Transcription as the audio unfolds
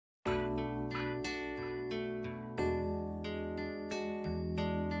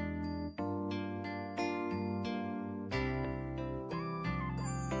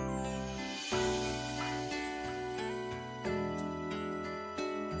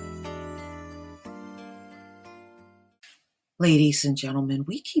Ladies and gentlemen,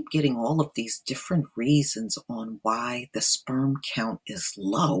 we keep getting all of these different reasons on why the sperm count is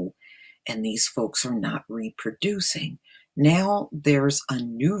low and these folks are not reproducing. Now there's a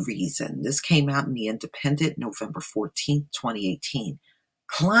new reason. This came out in The Independent, November 14th, 2018.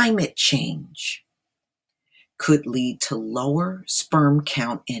 Climate change could lead to lower sperm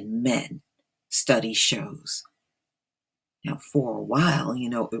count in men, study shows. Now, for a while,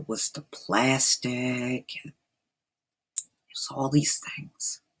 it was the plastic, it's all these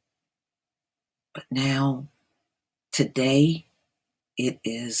things. But now, today, it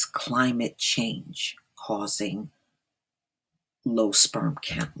is climate change causing low sperm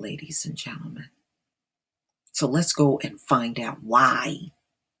count, ladies and gentlemen. So let's go and find out why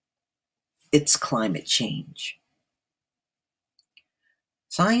it's climate change.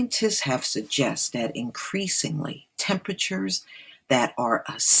 Scientists have suggested that increasingly temperatures that are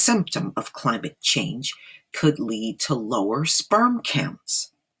a symptom of climate change could lead to lower sperm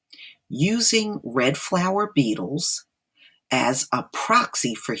counts. Using red flower beetles as a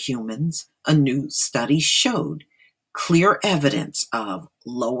proxy for humans, a new study showed clear evidence of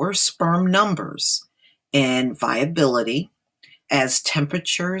lower sperm numbers and viability as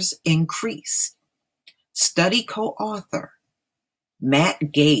temperatures increase. Study co-author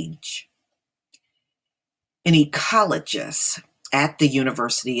Matt Gage, an ecologist at the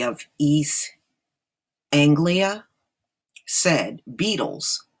University of East Anglia, said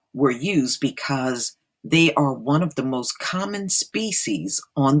beetles were used because they are one of the most common species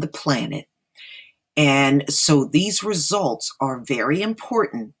on the planet. And so these results are very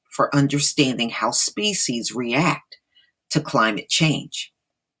important for understanding how species react to climate change.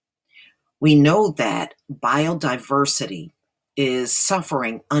 We know that biodiversity is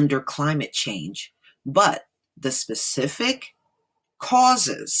suffering under climate change, but the specific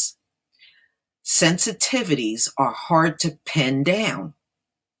causes, sensitivities are hard to pin down.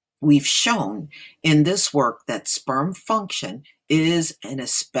 We've shown in this work that sperm function is an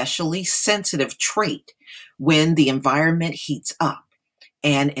especially sensitive trait when the environment heats up.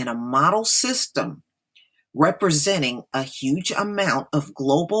 And in a model system representing a huge amount of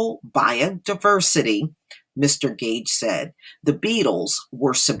global biodiversity, Mr. Gage said, the beetles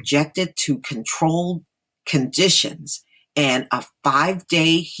were subjected to controlled conditions and a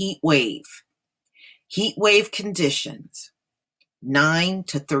 5-day heat wave. Heat wave conditions, 9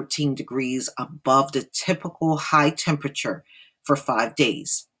 to 13 degrees above the typical high temperature for 5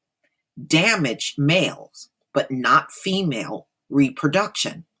 days, damage males, but not female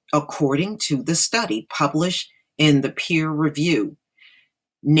reproduction, according to the study published in the peer review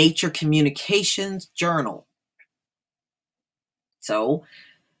Nature Communications Journal. So,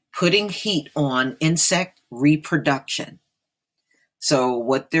 putting heat on insect reproduction. So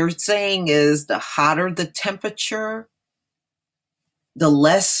what they're saying is the hotter the temperature, the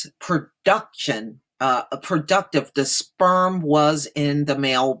less productive the sperm was in the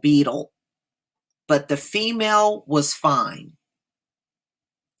male beetle. But the female was fine.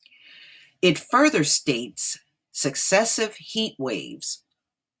 It further states successive heat waves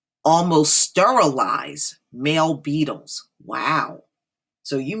almost sterilize male beetles. Wow.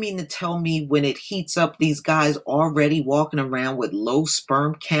 So you mean to tell me when it heats up, these guys already walking around with low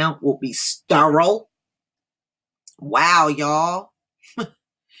sperm count will be sterile? Wow, y'all.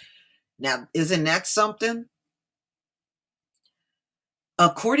 Now, isn't that something?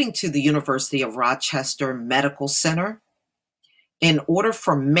 According to the University of Rochester Medical Center, in order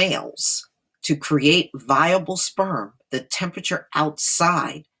for males to create viable sperm, the temperature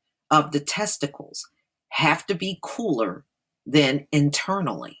outside of the testicles have to be cooler than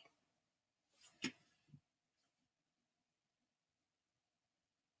internally.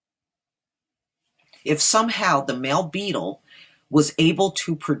 If somehow the male beetle was able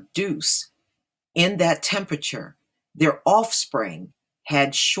to produce in that temperature, their offspring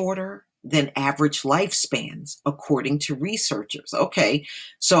had shorter than average lifespans, according to researchers. Okay,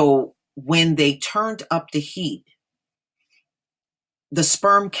 so when they turned up the heat, the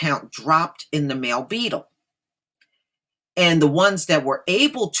sperm count dropped in the male beetle. And the ones that were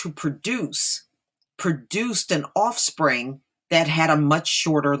able to produced an offspring that had a much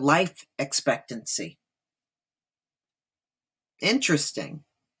shorter life expectancy. Interesting.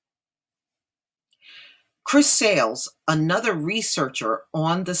 Chris Sales, another researcher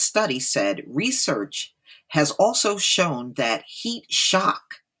on the study, said research has also shown that heat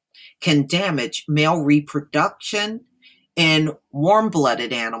shock can damage male reproduction in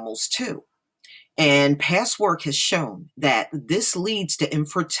warm-blooded animals too. And past work has shown that this leads to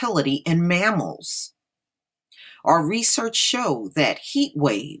infertility in mammals. Our research showed that heat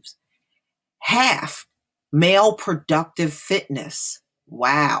waves have Male productive fitness.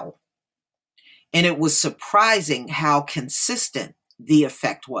 Wow. And it was surprising how consistent the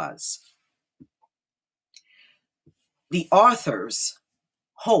effect was. The authors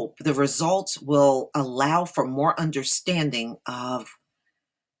hope the results will allow for more understanding of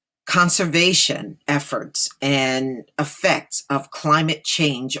conservation efforts and effects of climate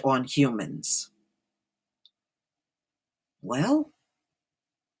change on humans. Well,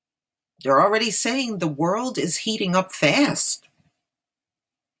 they're already saying the world is heating up fast.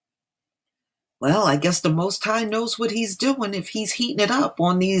 Well, I guess the Most High knows what he's doing if he's heating it up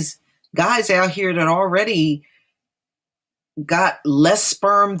on these guys out here that already got less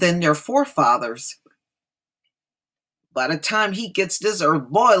sperm than their forefathers. By the time he gets this earth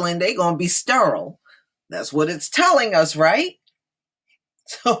boiling, they're going to be sterile. That's what it's telling us, right?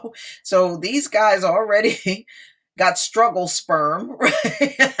 So these guys already got struggle sperm,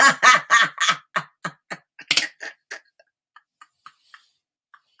 right?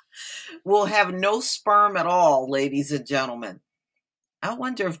 We'll have no sperm at all, ladies and gentlemen. I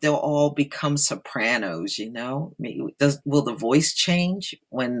wonder if they'll all become sopranos, you know? Will the voice change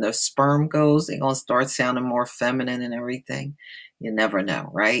when the sperm goes? They're going to start sounding more feminine and everything. You never know,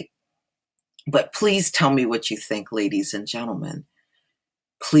 right? But please tell me what you think, ladies and gentlemen.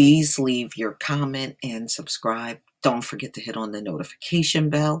 Please leave your comment and subscribe. Don't forget to hit on the notification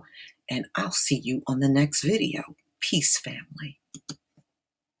bell. And I'll see you on the next video. Peace, family.